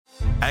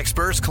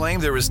Experts claim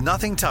there is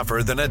nothing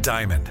tougher than a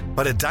diamond.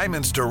 But at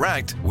Diamonds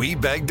Direct, we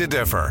beg to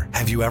differ.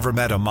 Have you ever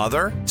met a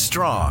mother?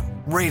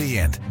 Strong,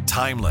 radiant,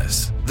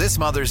 timeless. This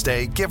Mother's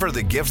Day, give her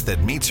the gift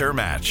that meets her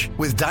match.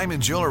 With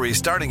diamond jewelry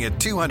starting at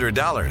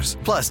 $200.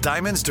 Plus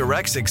Diamonds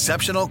Direct's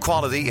exceptional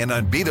quality and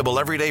unbeatable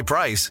everyday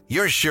price,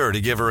 you're sure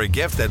to give her a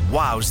gift that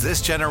wows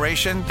this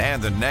generation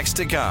and the next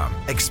to come.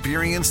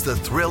 Experience the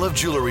thrill of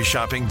jewelry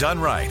shopping done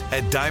right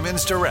at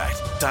Diamonds Direct.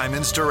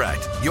 Diamonds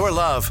Direct. Your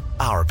love,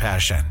 our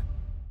passion.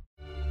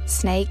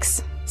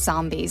 Snakes,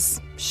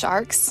 zombies,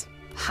 sharks,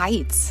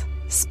 heights,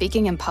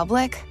 speaking in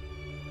public.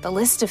 The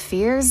list of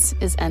fears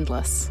is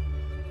endless.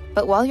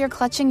 But while you're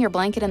clutching your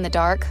blanket in the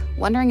dark,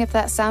 wondering if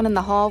that sound in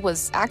the hall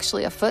was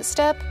actually a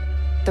footstep,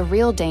 the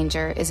real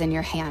danger is in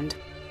your hand,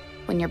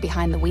 when you're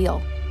behind the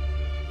wheel.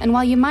 And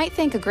while you might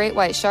think a great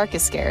white shark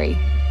is scary,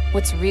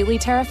 what's really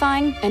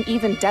terrifying and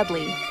even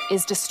deadly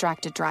is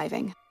distracted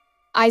driving.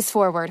 Eyes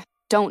forward,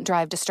 don't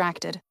drive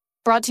distracted.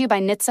 Brought to you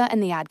by NHTSA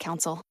and the Ad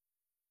Council.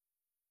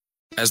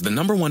 As the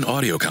 #1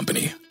 audio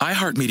company,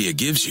 iHeartMedia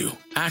gives you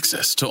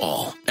access to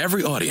all.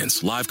 Every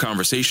audience, live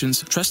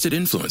conversations, trusted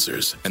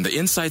influencers, and the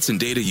insights and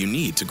data you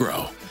need to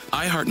grow.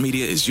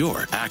 iHeartMedia is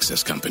your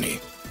access company.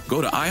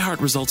 Go to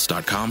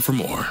iHeartResults.com for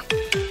more.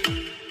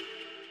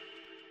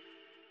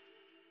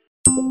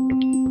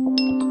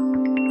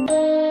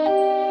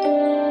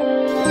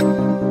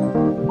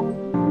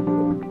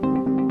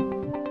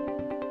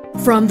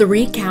 From The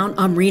Recount,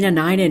 I'm Rena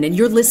Ninan, and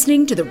you're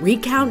listening to The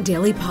Recount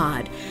Daily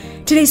Pod.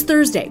 Today's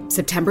Thursday,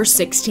 September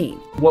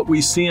 16th. What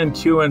we see in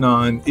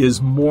QAnon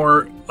is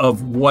more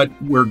of what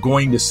we're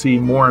going to see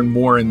more and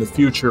more in the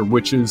future,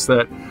 which is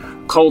that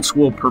cults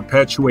will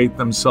perpetuate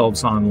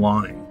themselves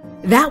online.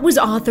 That was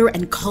author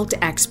and cult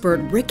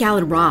expert Rick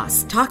Alan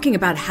Ross talking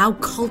about how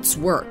cults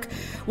work.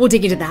 We'll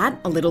dig into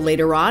that a little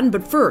later on,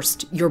 but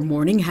first, your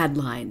morning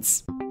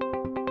headlines.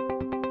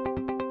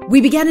 We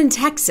began in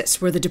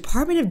Texas, where the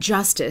Department of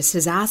Justice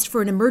has asked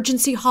for an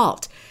emergency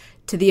halt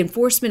to the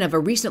enforcement of a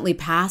recently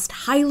passed,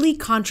 highly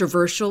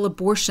controversial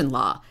abortion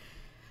law.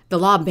 The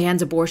law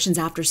bans abortions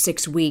after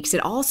 6 weeks. It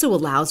also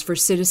allows for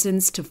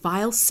citizens to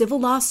file civil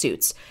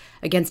lawsuits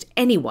against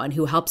anyone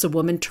who helps a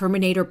woman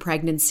terminate her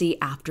pregnancy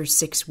after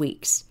 6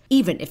 weeks,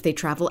 even if they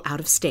travel out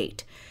of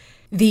state.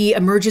 The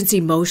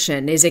emergency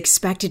motion is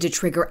expected to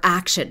trigger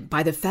action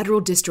by the federal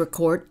district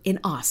court in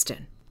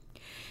Austin.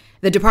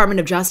 The Department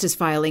of Justice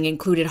filing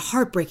included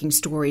heartbreaking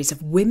stories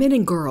of women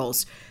and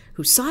girls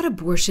who sought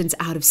abortions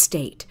out of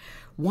state.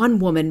 One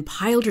woman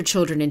piled her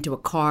children into a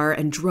car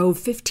and drove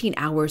 15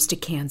 hours to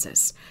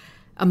Kansas.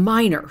 A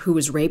minor who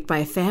was raped by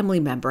a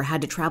family member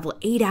had to travel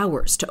 8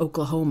 hours to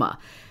Oklahoma.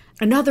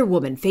 Another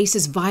woman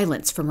faces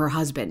violence from her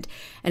husband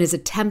and is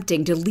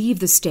attempting to leave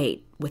the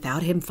state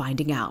without him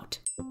finding out.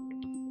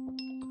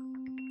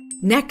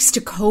 Next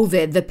to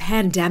COVID, the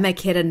pandemic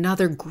hit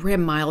another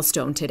grim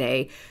milestone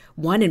today.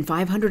 1 in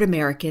 500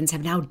 Americans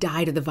have now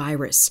died of the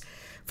virus.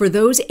 For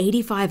those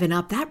 85 and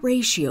up, that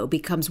ratio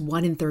becomes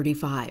 1 in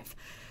 35.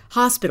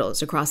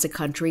 Hospitals across the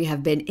country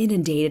have been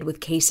inundated with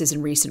cases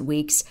in recent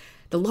weeks.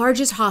 The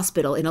largest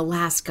hospital in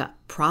Alaska,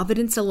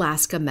 Providence,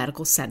 Alaska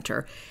Medical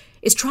Center,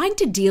 is trying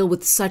to deal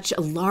with such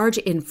a large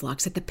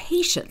influx that the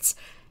patients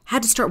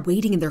had to start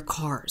waiting in their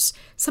cars,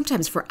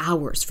 sometimes for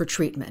hours, for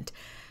treatment.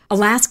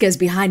 Alaska is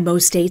behind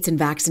most states in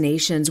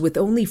vaccinations, with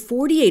only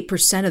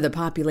 48% of the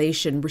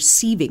population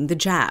receiving the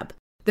jab.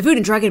 The Food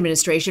and Drug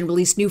Administration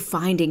released new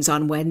findings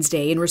on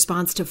Wednesday in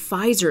response to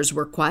Pfizer's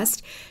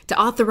request to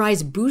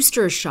authorize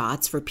booster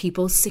shots for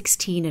people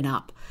 16 and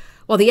up.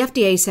 While the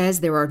FDA says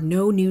there are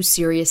no new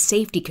serious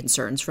safety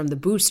concerns from the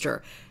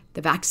booster,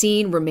 the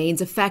vaccine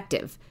remains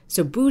effective,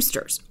 so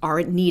boosters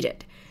aren't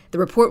needed. The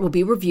report will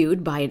be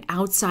reviewed by an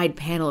outside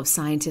panel of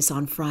scientists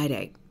on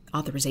Friday.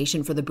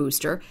 Authorization for the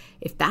booster,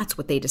 if that's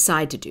what they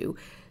decide to do,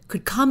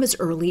 could come as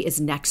early as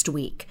next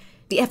week.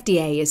 The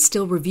FDA is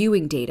still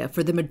reviewing data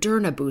for the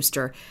Moderna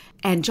booster,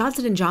 and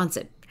Johnson &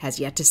 Johnson has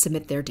yet to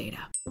submit their data.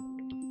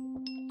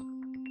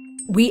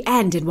 We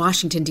end in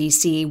Washington,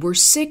 D.C., where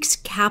 6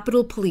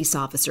 Capitol police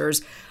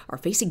officers are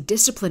facing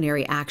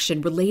disciplinary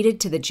action related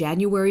to the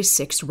January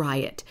 6th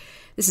riot.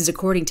 This is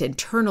according to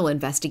internal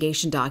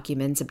investigation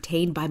documents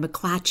obtained by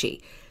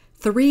McClatchy.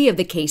 3 of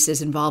the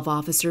cases involve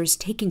officers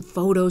taking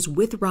photos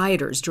with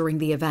rioters during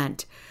the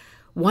event.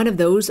 One of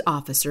those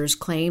officers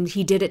claimed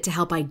he did it to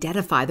help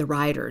identify the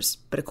rioters,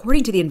 but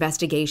according to the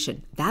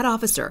investigation, that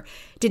officer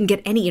didn't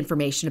get any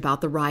information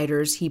about the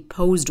rioters he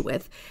posed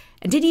with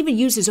and didn't even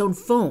use his own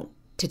phone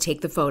to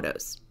take the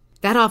photos.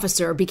 That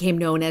officer became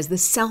known as the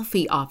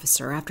selfie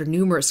officer after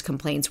numerous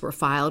complaints were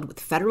filed with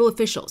federal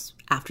officials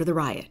after the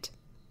riot.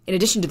 In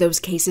addition to those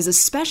cases, a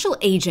special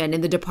agent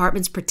in the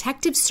department's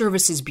Protective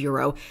Services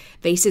Bureau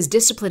faces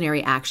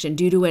disciplinary action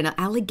due to an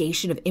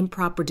allegation of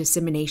improper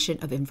dissemination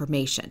of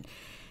information.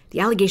 The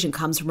allegation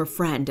comes from a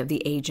friend of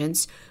the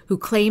agent's who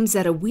claims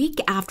that a week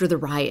after the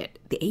riot,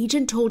 the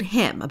agent told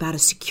him about a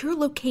secure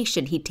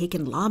location he'd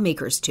taken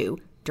lawmakers to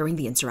during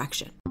the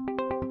insurrection.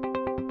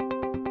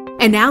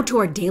 And now to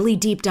our daily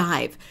deep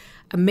dive.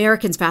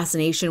 Americans'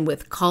 fascination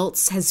with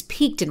cults has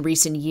peaked in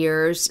recent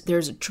years.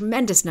 There's a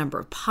tremendous number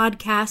of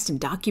podcasts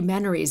and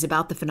documentaries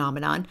about the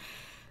phenomenon.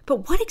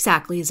 But what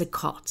exactly is a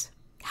cult?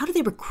 How do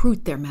they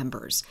recruit their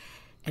members?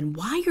 And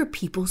why are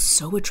people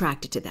so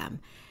attracted to them?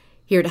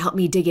 Here to help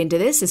me dig into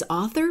this is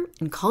author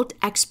and cult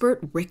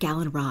expert Rick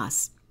Alan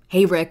Ross.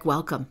 Hey, Rick,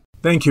 welcome.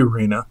 Thank you,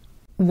 Rena.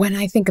 When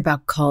I think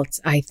about cults,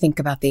 I think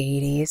about the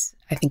 80s.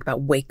 I think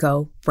about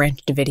Waco,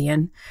 Branch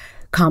Davidian,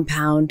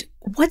 Compound.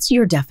 What's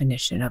your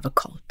definition of a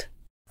cult?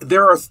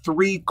 There are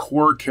three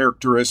core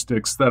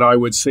characteristics that I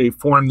would say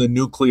form the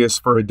nucleus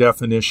for a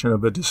definition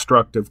of a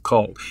destructive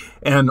cult.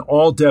 And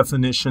all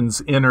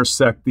definitions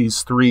intersect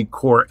these three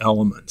core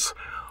elements.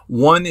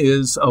 One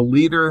is a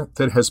leader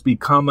that has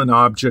become an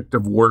object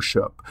of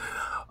worship,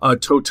 a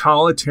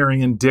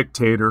totalitarian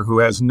dictator who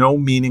has no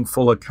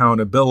meaningful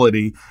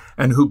accountability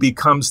and who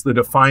becomes the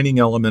defining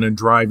element and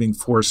driving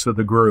force of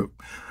the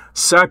group.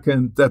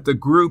 Second, that the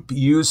group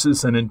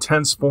uses an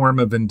intense form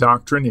of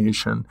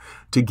indoctrination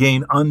to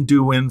gain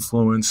undue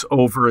influence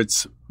over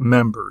its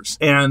members.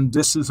 And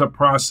this is a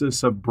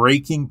process of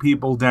breaking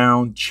people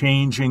down,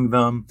 changing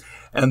them,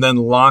 and then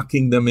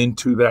locking them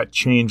into that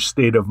changed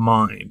state of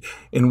mind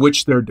in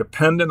which they're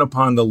dependent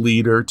upon the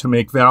leader to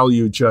make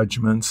value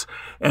judgments.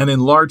 And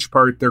in large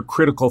part, their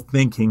critical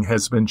thinking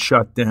has been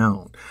shut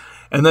down.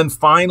 And then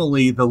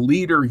finally, the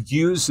leader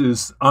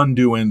uses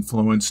undue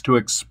influence to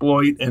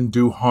exploit and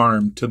do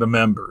harm to the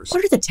members.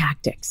 What are the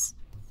tactics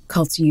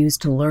cults use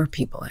to lure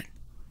people in?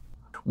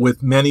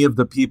 With many of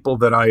the people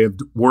that I have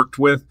worked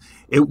with,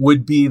 it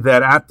would be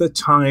that at the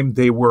time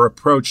they were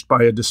approached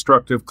by a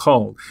destructive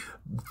cult,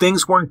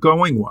 things weren't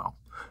going well.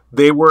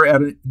 They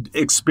were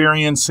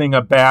experiencing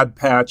a bad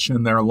patch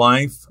in their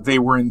life. They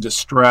were in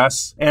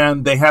distress,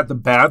 and they had the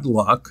bad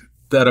luck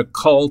that a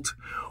cult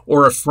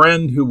or a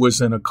friend who was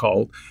in a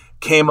cult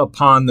came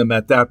upon them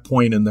at that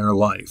point in their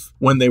life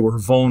when they were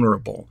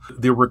vulnerable.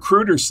 The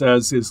recruiter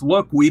says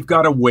look, we've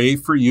got a way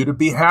for you to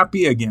be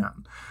happy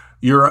again.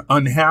 You're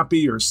unhappy,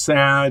 you're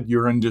sad,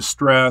 you're in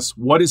distress.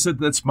 What is it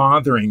that's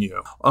bothering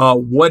you?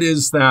 What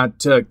is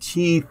that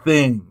key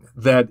thing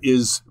that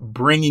is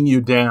bringing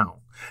you down?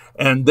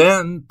 And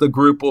then the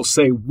group will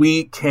say,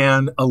 we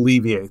can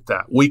alleviate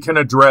that. We can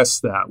address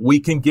that.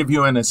 We can give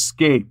you an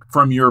escape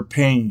from your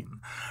pain.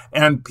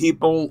 And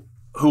people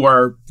who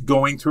are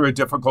going through a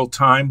difficult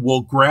time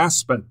will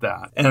grasp at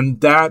that.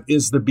 And that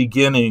is the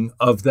beginning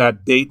of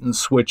that bait and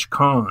switch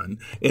con,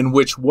 in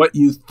which what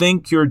you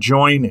think you're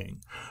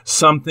joining,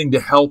 something to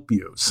help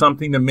you,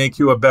 something to make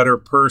you a better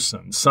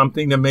person,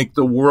 something to make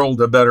the world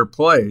a better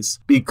place,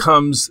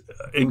 becomes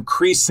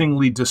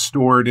increasingly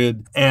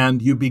distorted,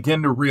 and you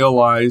begin to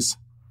realize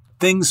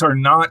things are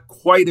not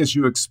quite as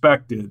you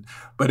expected.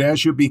 But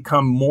as you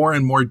become more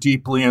and more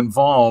deeply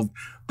involved,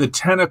 the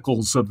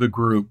tentacles of the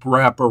group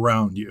wrap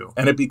around you,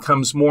 and it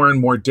becomes more and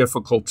more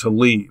difficult to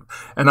leave.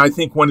 And I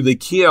think one of the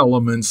key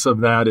elements of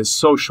that is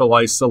social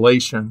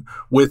isolation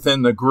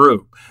within the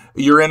group.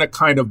 You're in a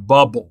kind of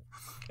bubble,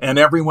 and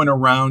everyone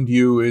around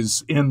you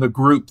is in the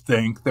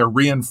groupthink. They're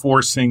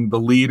reinforcing the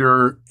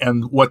leader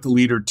and what the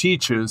leader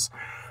teaches,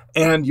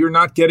 and you're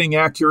not getting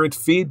accurate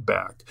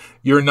feedback.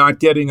 You're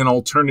not getting an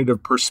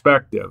alternative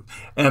perspective,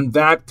 and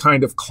that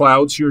kind of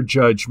clouds your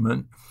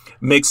judgment,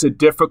 makes it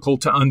difficult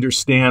to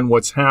understand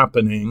what's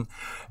happening.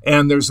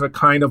 And there's a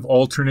kind of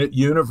alternate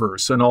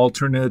universe, an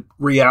alternate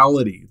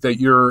reality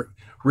that you're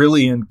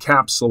really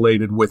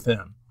encapsulated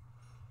within.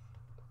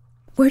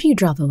 Where do you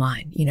draw the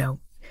line?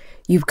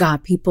 You've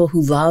got people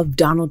who love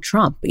Donald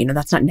Trump.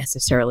 That's not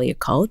necessarily a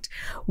cult.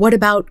 What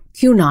about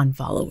QAnon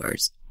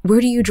followers?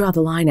 Where do you draw the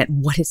line at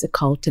what is a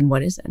cult and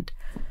what isn't?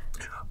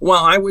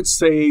 Well, I would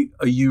say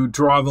you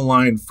draw the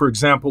line, for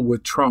example,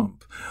 with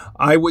Trump.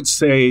 I would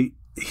say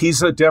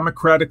he's a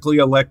democratically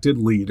elected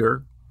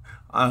leader.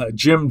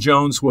 Jim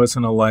Jones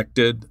wasn't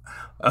elected.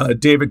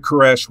 David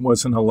Koresh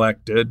wasn't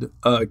elected.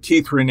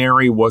 Keith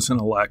Raniere wasn't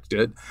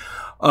elected.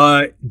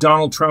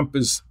 Donald Trump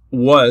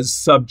was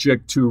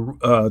subject to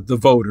the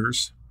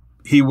voters.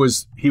 He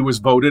was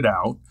voted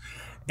out.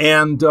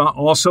 And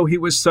also he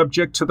was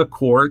subject to the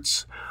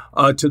courts,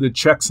 to the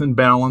checks and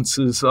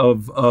balances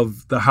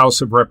of the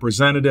House of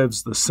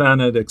Representatives, the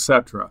Senate,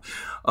 etc.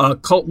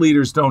 Cult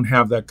leaders don't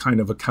have that kind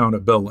of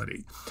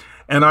accountability.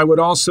 And I would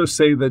also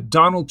say that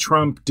Donald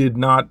Trump did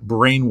not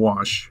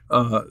brainwash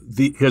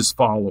his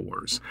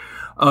followers.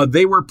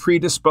 They were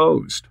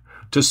predisposed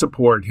to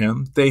support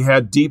him. They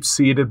had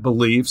deep-seated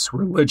beliefs,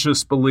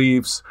 religious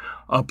beliefs,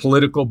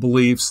 political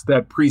beliefs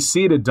that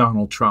preceded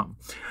Donald Trump.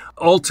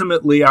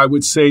 Ultimately, I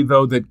would say,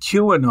 though, that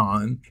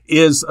QAnon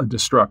is a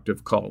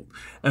destructive cult.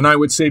 And I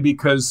would say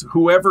because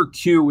whoever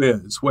Q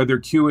is, whether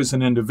Q is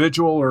an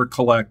individual or a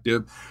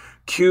collective,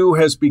 Q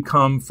has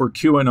become, for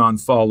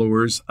QAnon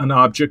followers, an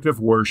object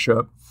of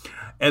worship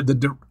and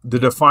the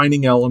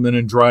defining element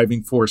and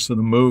driving force of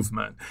the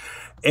movement.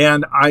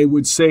 And I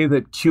would say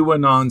that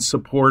QAnon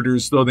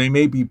supporters, though they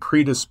may be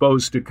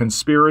predisposed to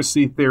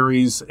conspiracy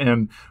theories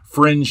and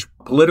fringe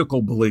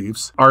political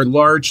beliefs, are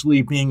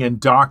largely being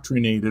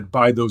indoctrinated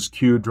by those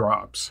Q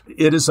drops.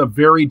 It is a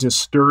very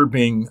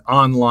disturbing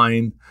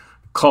online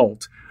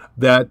cult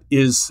that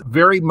is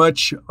very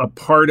much a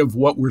part of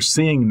what we're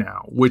seeing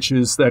now, which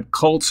is that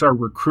cults are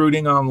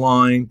recruiting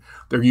online.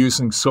 They're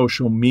using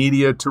social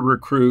media to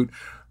recruit.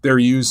 They're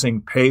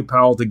using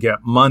PayPal to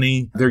get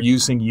money. They're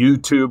using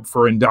YouTube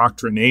for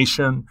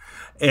indoctrination.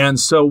 And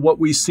so what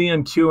we see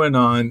in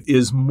QAnon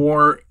is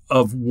more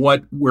of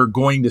what we're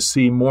going to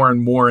see more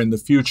and more in the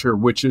future,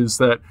 which is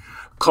that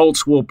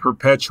cults will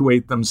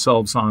perpetuate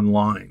themselves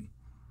online.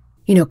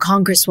 You know,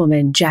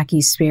 Congresswoman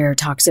Jackie Speier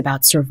talks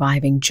about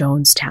surviving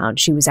Jonestown.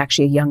 She was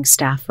actually a young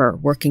staffer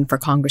working for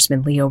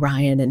Congressman Leo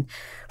Ryan. And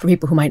for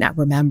people who might not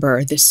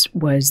remember, this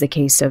was the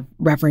case of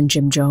Reverend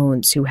Jim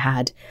Jones, who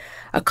had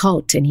a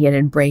cult, and he had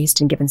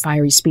embraced and given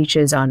fiery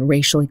speeches on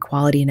racial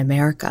equality in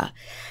America,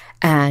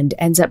 and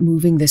ends up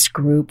moving this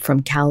group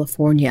from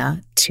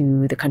California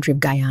to the country of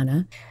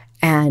Guyana.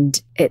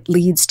 And it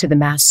leads to the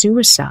mass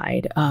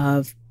suicide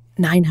of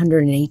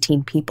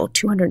 918 people,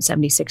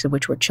 276 of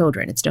which were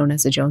children. It's known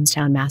as the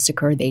Jonestown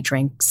Massacre. They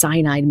drank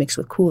cyanide mixed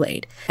with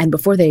Kool-Aid. And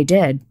before they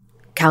did,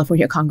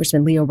 California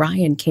Congressman Leo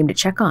Ryan came to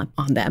check on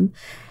them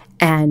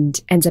and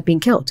ends up being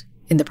killed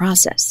in the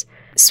process.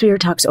 Speier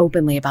talks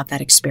openly about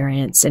that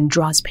experience and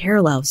draws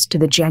parallels to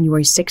the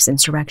January 6th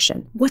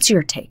insurrection. What's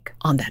your take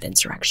on that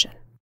insurrection?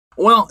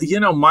 Well, you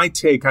know, my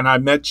take, and I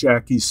met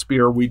Jackie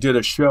Speier, we did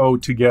a show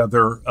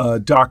together,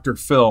 Dr.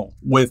 Phil,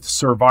 with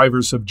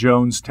survivors of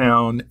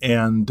Jonestown,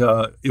 and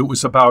it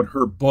was about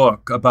her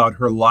book, about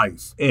her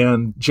life.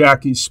 And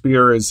Jackie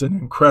Speier is an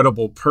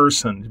incredible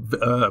person,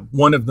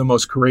 one of the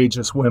most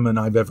courageous women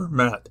I've ever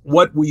met.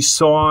 What we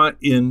saw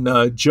in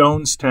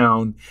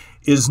Jonestown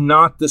is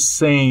not the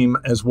same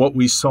as what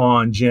we saw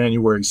on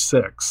January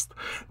 6th.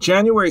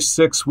 January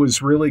 6th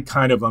was really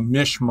kind of a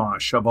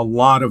mishmash of a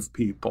lot of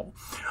people.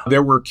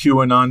 There were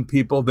QAnon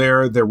people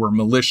there, there were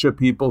militia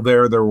people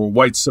there were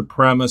white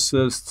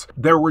supremacists,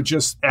 there were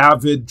just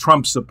avid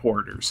Trump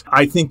supporters.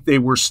 I think they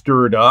were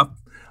stirred up.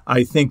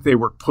 I think they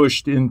were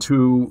pushed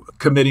into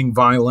committing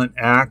violent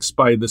acts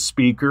by the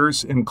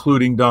speakers,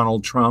 including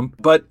Donald Trump.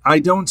 But I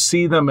don't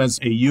see them as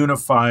a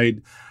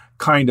unified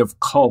kind of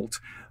cult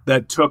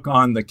that took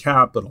on the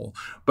Capitol,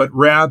 but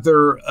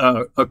rather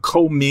a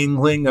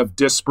commingling of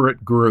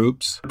disparate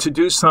groups to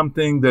do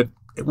something that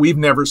we've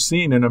never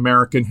seen in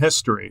American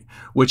history,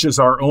 which is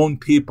our own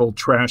people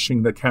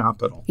trashing the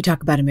Capitol. You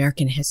talk about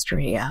American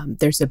history.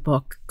 There's a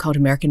book called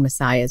American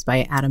Messiahs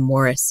by Adam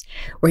Morris,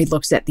 where he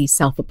looks at these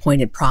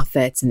self-appointed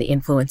prophets and the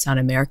influence on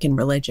American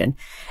religion.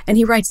 And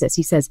he writes this.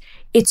 He says,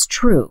 "It's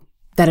true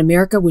that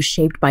America was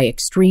shaped by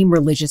extreme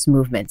religious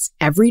movements.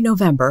 Every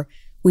November,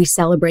 we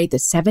celebrate the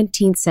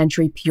 17th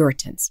century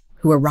Puritans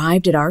who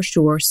arrived at our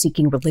shore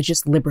seeking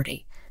religious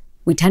liberty.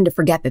 We tend to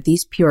forget that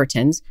these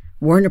Puritans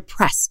weren't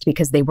oppressed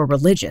because they were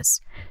religious.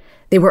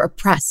 They were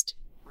oppressed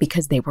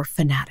because they were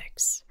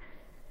fanatics."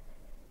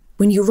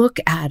 When you look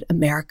at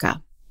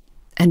America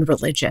and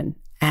religion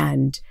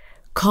and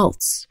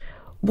cults,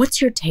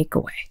 what's your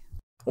takeaway?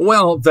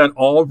 Well, that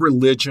all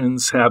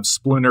religions have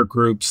splinter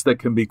groups that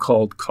can be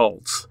called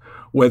cults,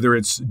 whether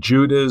it's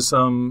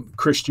Judaism,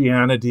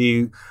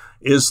 Christianity,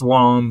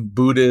 Islam,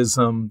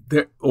 Buddhism,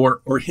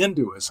 or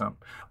Hinduism.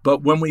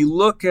 But when we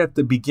look at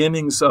the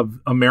beginnings of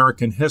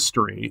American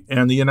history,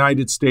 and the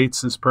United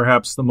States is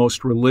perhaps the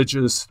most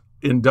religious,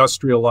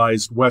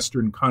 industrialized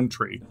Western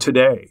country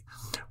today,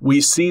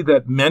 we see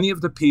that many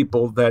of the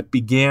people that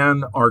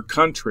began our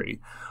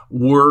country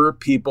were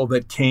people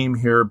that came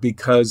here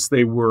because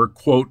they were,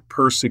 quote,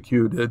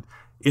 persecuted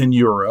in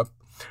Europe.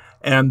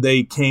 And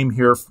they came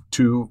here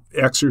to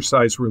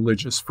exercise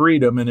religious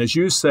freedom. And as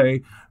you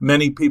say,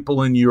 many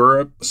people in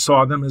Europe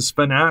saw them as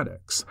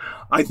fanatics.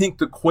 I think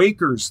the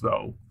Quakers,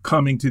 though,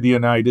 coming to the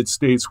United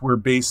States were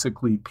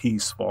basically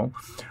peaceful.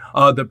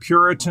 The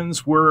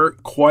Puritans were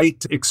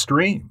quite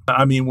extreme.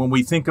 I mean, when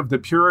we think of the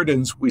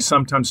Puritans, we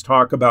sometimes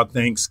talk about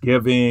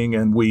Thanksgiving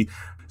and we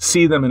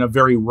see them in a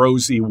very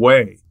rosy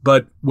way.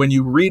 But when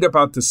you read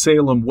about the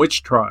Salem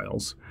witch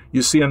trials,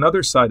 you see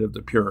another side of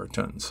the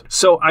Puritans.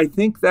 So I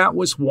think that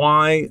was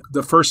why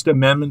the First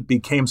Amendment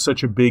became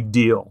such a big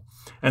deal,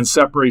 and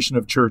separation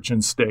of church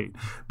and state,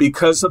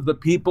 because of the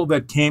people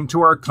that came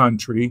to our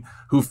country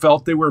who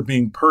felt they were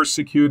being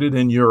persecuted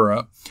in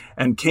Europe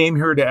and came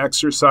here to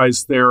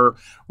exercise their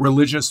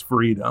religious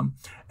freedom.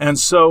 And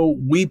so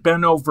we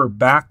bent over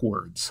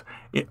backwards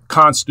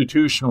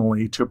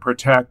constitutionally to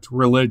protect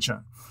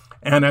religion.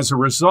 And as a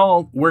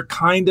result, we're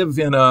kind of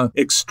in an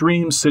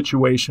extreme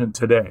situation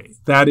today.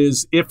 That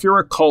is, if you're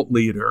a cult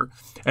leader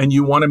and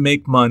you want to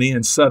make money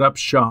and set up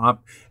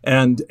shop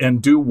and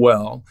do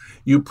well,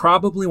 you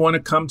probably want to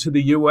come to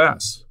the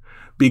U.S.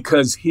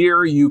 because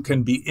here you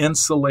can be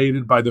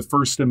insulated by the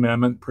First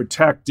Amendment,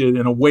 protected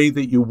in a way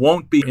that you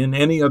won't be in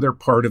any other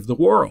part of the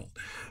world.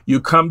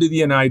 You come to the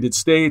United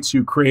States,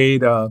 you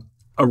create a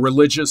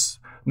religious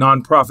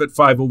nonprofit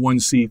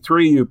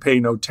 501c3, you pay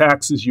no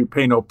taxes, you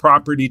pay no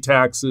property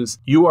taxes.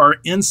 You are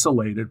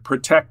insulated,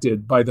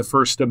 protected by the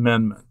First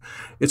Amendment.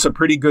 It's a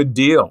pretty good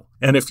deal.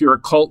 And if you're a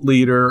cult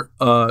leader,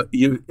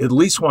 you at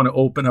least want to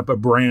open up a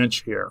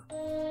branch here.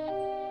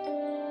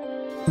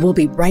 We'll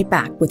be right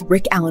back with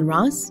Rick Alan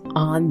Ross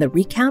on the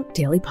Recount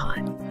Daily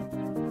Pod.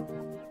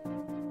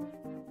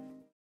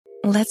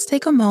 Let's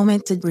take a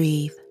moment to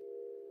breathe.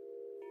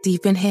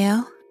 Deep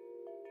inhale.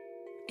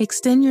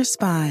 Extend your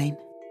spine.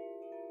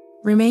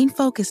 Remain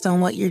focused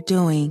on what you're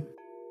doing.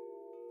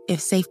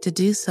 If safe to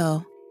do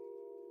so,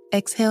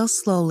 exhale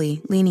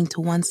slowly, leaning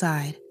to one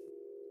side.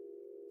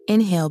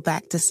 Inhale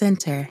back to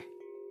center.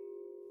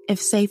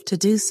 If safe to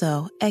do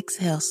so,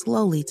 exhale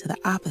slowly to the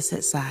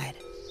opposite side.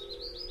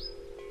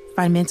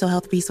 Find mental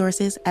health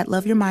resources at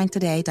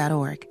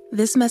loveyourmindtoday.org.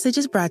 This message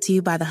is brought to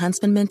you by the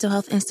Huntsman Mental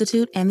Health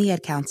Institute and the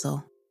Ed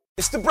Council.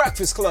 It's The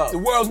Breakfast Club, the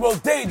world's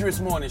most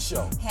dangerous morning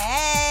show.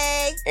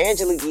 Hey!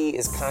 Angela Yee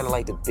is kind of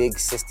like the big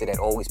sister that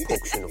always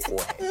pokes you in the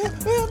forehead.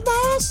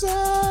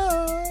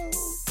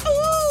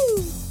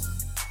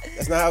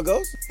 That's not how it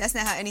goes? That's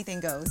not how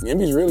anything goes.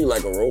 Yemi's really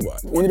like a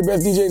robot. One of the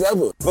best DJs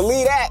ever.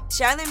 Believe that.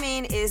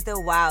 Charlamagne is the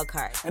wild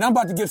card. And I'm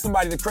about to give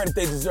somebody the credit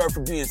they deserve for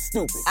being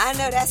stupid. I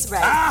know that's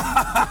right.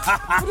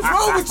 What is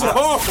wrong with you?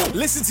 Oh.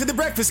 Listen to The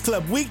Breakfast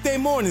Club weekday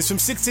mornings from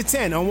 6 to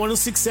 10 on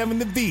 106.7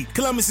 The Beat,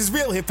 Columbus's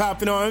real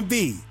hip-hop and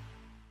R&B.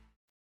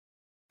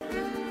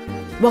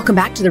 Welcome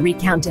back to the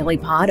Recount Daily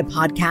Pod, a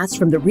podcast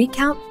from The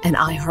Recount and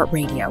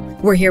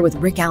iHeartRadio. We're here with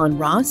Rick Alan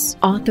Ross,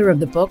 author of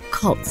the book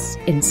Cults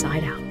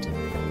Inside Out.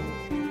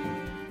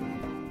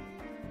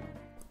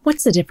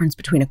 What's the difference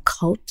between a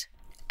cult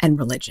and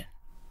religion?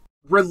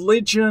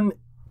 Religion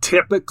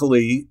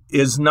typically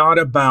is not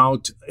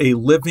about a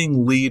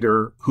living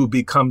leader who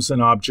becomes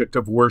an object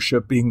of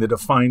worship being the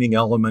defining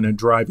element and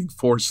driving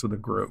force of the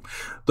group.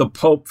 The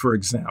Pope, for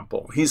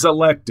example, he's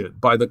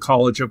elected by the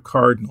College of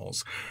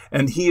Cardinals,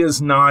 and he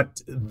is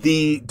not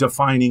the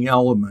defining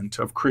element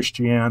of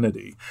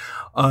Christianity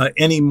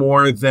any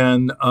more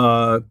than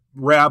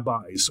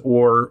rabbis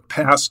or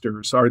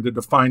pastors are the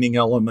defining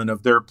element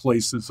of their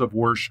places of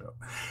worship.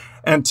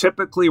 And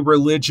typically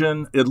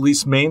religion, at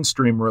least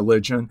mainstream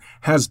religion,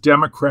 has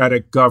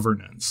democratic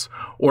governance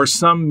or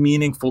some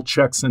meaningful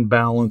checks and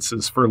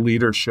balances for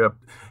leadership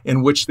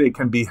in which they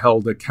can be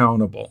held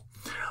accountable.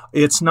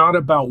 It's not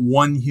about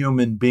one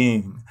human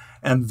being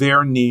and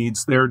their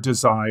needs, their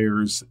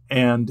desires,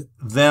 and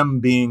them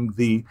being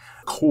the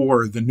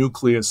core, the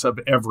nucleus of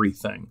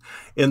everything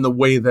in the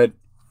way that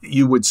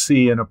you would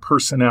see in a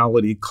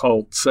personality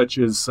cult such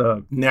as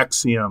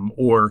NXIVM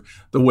or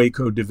the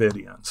Waco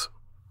Davidians.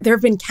 There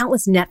have been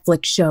countless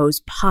Netflix shows,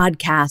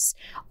 podcasts,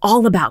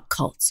 all about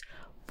cults.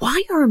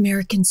 Why are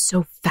Americans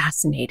so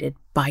fascinated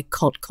by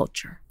cult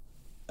culture?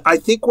 I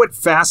think what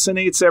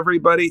fascinates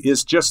everybody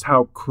is just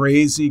how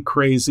crazy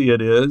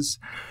it is.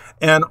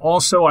 And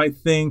also, I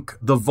think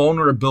the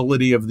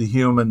vulnerability of the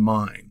human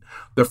mind,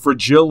 the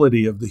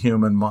fragility of the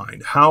human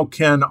mind. How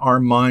can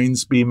our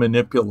minds be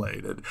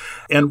manipulated?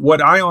 And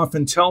what I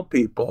often tell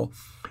people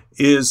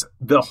is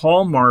the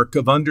hallmark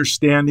of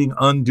understanding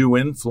undue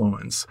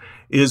influence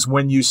is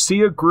when you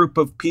see a group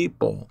of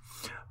people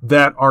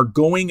that are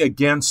going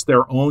against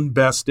their own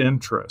best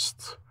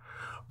interests,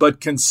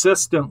 but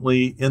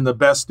consistently in the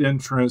best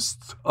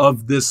interests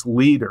of this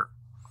leader.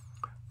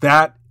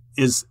 That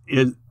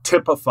it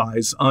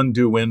typifies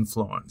undue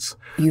influence.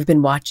 You've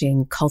been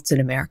watching cults in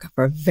America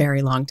for a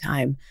very long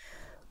time.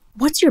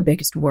 What's your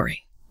biggest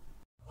worry?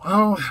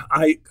 Well,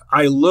 I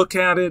look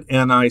at it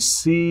and I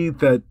see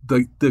that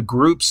the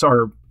groups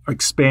are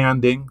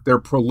expanding, they're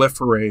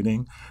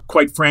proliferating.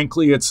 Quite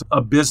frankly, it's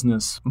a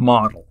business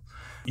model.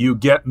 You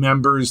get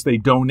members, they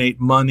donate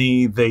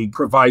money, they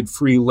provide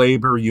free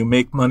labor, you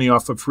make money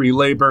off of free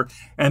labor.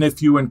 And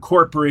if you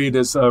incorporate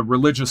as a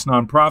religious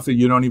nonprofit,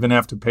 you don't even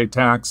have to pay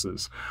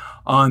taxes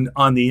on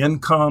the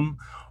income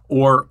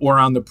or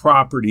on the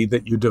property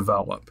that you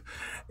develop.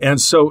 And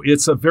so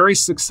it's a very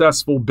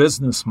successful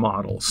business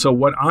model. So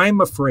what I'm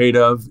afraid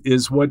of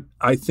is what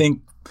I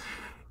think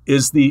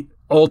is the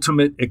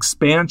ultimate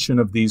expansion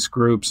of these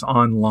groups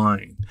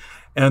online.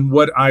 And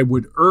what I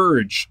would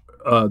urge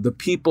the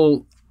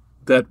people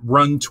that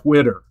run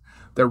Twitter,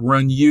 that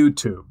run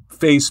YouTube,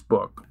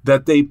 Facebook,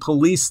 that they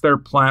police their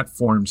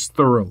platforms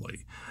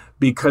thoroughly,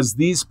 because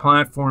these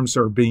platforms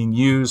are being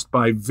used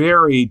by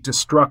very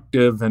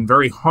destructive and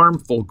very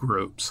harmful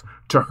groups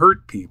to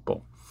hurt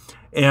people.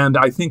 And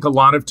I think a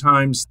lot of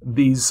times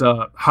these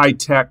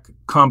high-tech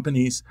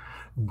companies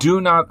do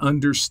not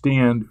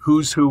understand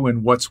who's who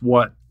and what's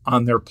what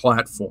on their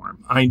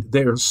platform.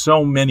 There are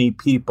so many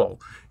people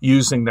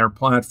using their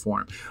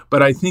platform,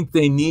 but I think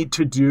they need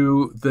to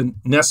do the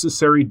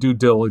necessary due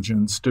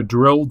diligence to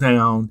drill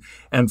down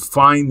and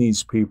find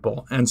these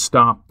people and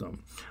stop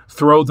them,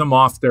 throw them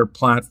off their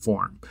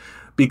platform,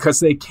 because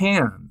they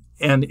can.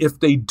 And if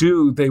they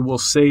do, they will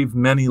save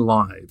many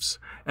lives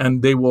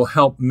and they will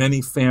help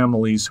many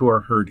families who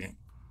are hurting.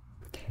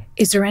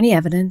 Is there any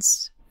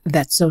evidence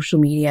that social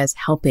media is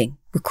helping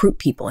recruit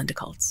people into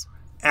cults?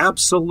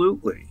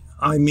 Absolutely.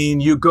 I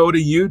mean, you go to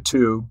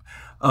YouTube,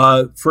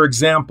 for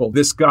example,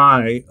 this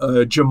guy,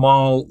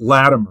 Jamal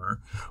Latimer,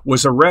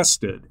 was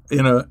arrested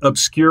in an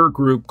obscure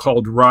group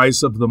called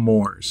Rise of the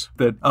Moors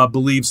that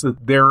believes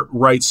that their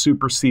rights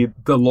supersede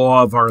the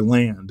law of our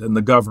land and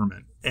the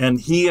government.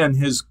 And he and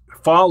his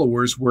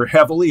followers were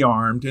heavily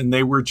armed, and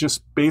they were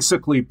just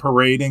basically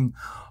parading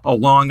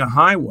along a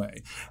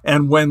highway.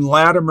 And when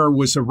Latimer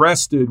was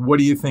arrested, what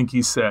do you think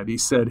he said? He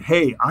said,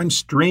 "Hey, I'm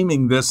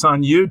streaming this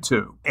on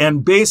YouTube."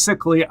 And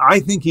basically,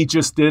 I think he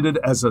just did it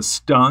as a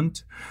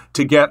stunt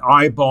to get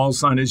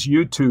eyeballs on his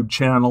YouTube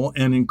channel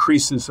and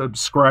increase his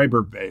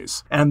subscriber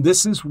base. And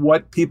this is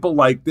what people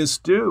like this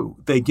do.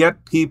 They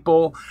get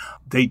people,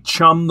 they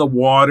chum the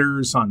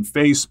waters on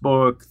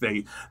Facebook,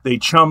 they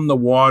chum the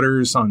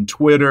waters on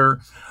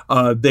Twitter,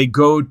 they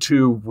go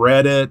to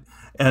Reddit,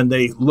 and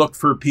they look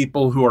for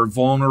people who are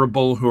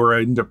vulnerable, who are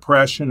in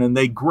depression, and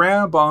they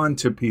grab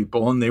onto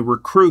people and they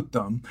recruit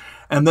them.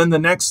 And then the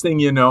next thing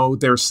you know,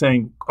 they're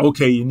saying,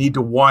 okay, you need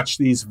to watch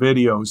these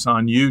videos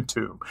on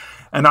YouTube.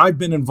 And I've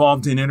been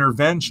involved in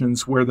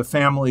interventions where the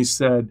family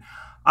said,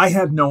 I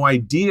had no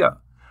idea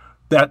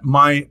that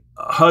my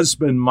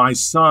husband, my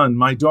son,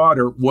 my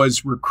daughter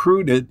was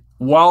recruited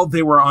while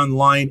they were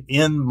online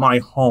in my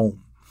home,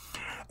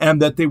 and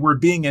that they were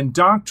being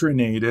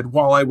indoctrinated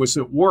while I was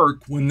at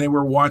work when they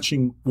were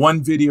watching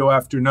one video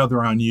after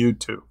another on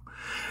YouTube.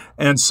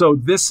 And so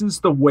this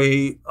is the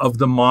way of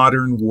the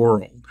modern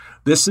world.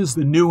 This is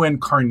the new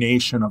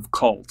incarnation of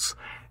cults,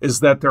 is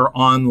that they're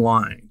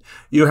online.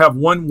 You have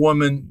one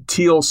woman,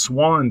 Teal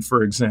Swan,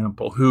 for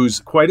example, who's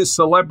quite a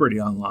celebrity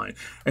online,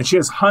 and she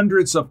has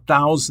hundreds of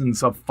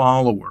thousands of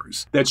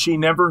followers that she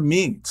never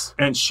meets.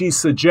 And she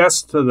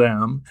suggests to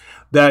them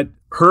that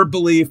her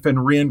belief in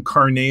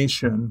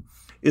reincarnation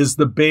is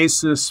the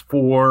basis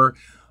for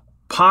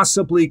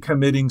possibly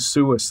committing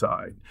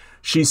suicide.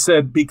 She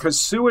said, because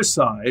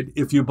suicide,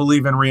 if you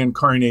believe in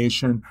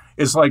reincarnation,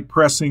 is like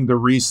pressing the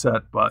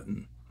reset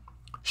button.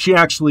 She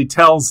actually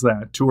tells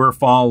that to her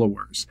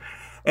followers.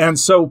 And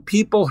so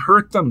people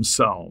hurt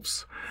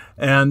themselves.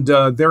 And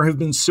there have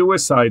been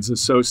suicides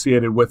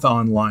associated with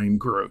online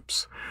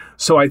groups.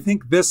 So I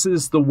think this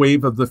is the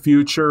wave of the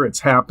future.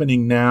 It's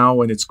happening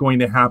now, and it's going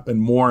to happen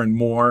more and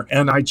more.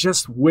 And I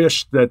just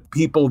wish that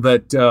people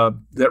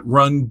that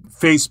run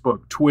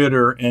Facebook,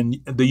 Twitter, and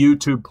the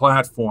YouTube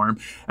platform,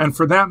 and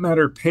for that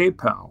matter,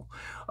 PayPal,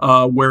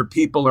 where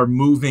people are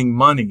moving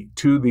money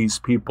to these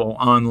people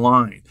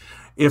online,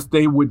 if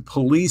they would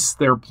police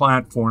their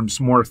platforms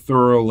more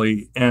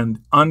thoroughly and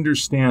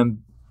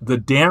understand the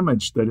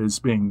damage that is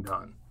being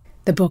done.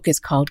 The book is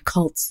called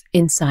Cults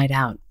Inside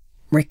Out.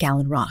 Rick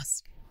Alan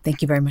Ross,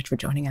 thank you very much for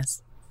joining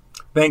us.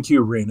 Thank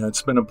you, Rena.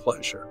 It's been a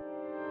pleasure.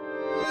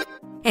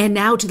 And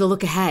now to the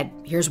look ahead.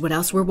 Here's what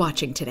else we're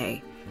watching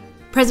today.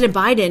 President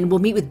Biden will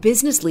meet with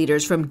business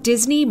leaders from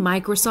Disney,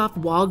 Microsoft,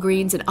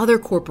 Walgreens, and other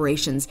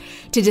corporations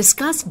to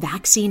discuss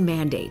vaccine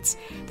mandates.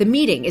 The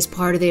meeting is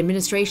part of the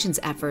administration's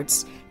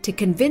efforts to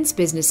convince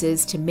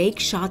businesses to make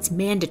shots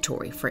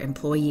mandatory for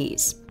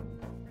employees.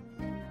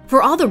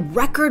 For all the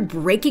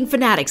record-breaking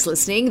fanatics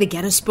listening, the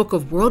Guinness Book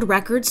of World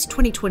Records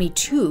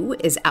 2022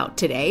 is out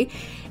today.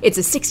 It's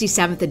a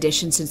 67th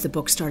edition since the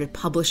book started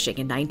publishing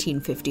in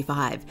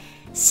 1955.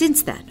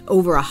 Since then,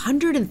 over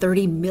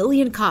 130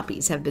 million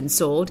copies have been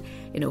sold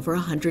in over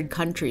 100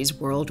 countries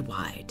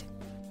worldwide.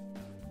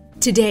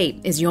 Today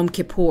is Yom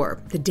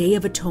Kippur, the Day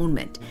of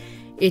Atonement.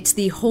 It's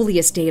the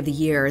holiest day of the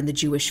year in the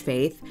Jewish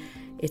faith.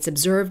 It's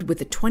observed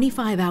with a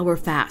 25-hour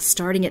fast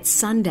starting at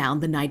sundown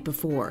the night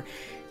before.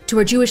 To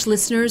our Jewish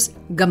listeners,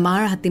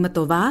 Gamar Hatima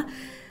Tova,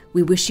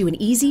 we wish you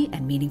an easy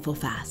and meaningful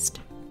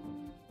fast.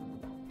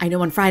 I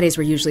know on Fridays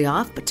we're usually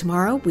off, but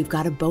tomorrow we've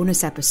got a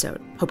bonus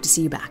episode. Hope to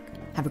see you back.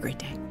 Have a great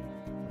day.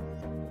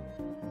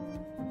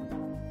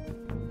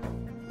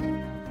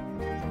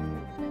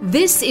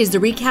 This is the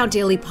Recount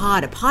Daily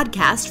Pod, a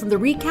podcast from The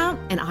Recount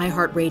and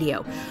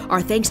iHeartRadio.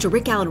 Our thanks to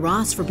Rick Alan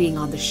Ross for being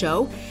on the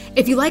show.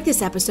 If you like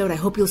this episode, I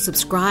hope you'll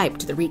subscribe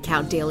to the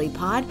Recount Daily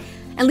Pod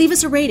and leave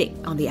us a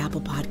rating on the Apple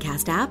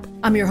Podcast app.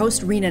 I'm your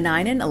host, Rena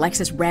Ninan.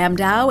 Alexis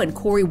Ramdow and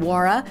Corey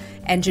Wara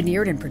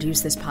engineered and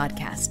produced this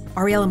podcast.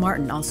 Ariella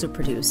Martin also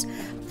produced.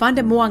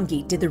 Fanda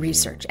Mwangi did the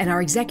research, and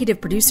our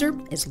executive producer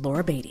is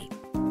Laura Beatty.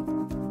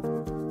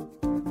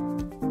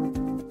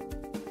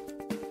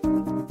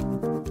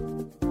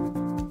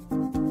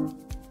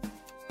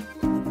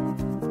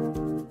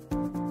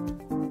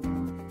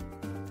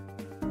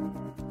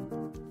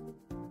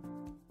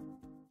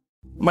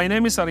 My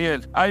name is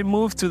Ariel. I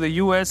moved to the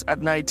U.S.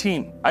 at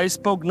 19. I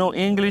spoke no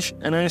English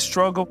and I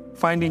struggled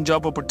finding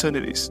job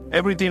opportunities.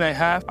 Everything I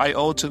have, I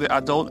owe to the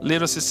Adult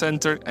Literacy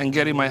Center and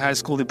getting my high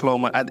school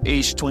diploma at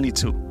age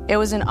 22. It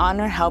was an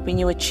honor helping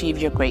you achieve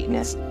your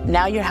greatness.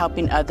 Now you're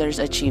helping others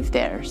achieve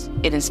theirs.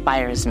 It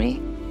inspires me.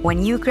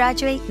 When you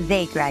graduate,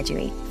 they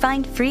graduate.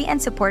 Find free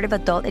and supportive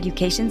adult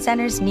education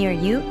centers near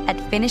you at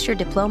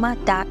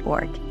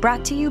finishyourdiploma.org.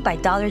 Brought to you by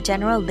Dollar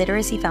General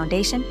Literacy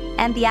Foundation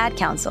and the Ad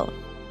Council.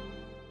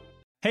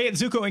 Hey,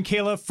 it's Zuko and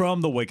Kayla from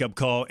The Wake Up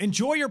Call.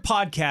 Enjoy your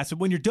podcast, but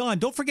when you're done,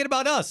 don't forget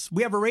about us.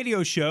 We have a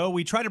radio show.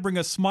 We try to bring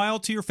a smile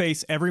to your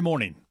face every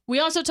morning. We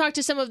also talk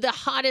to some of the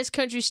hottest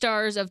country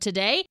stars of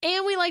today,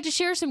 and we like to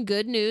share some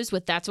good news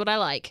with That's What I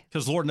Like.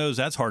 Because Lord knows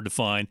that's hard to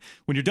find.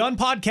 When you're done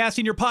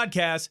podcasting your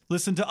podcast,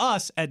 listen to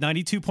us at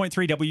 92.3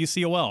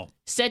 WCOL.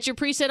 Set your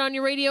preset on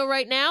your radio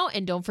right now,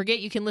 and don't forget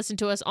you can listen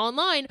to us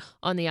online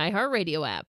on the iHeartRadio app.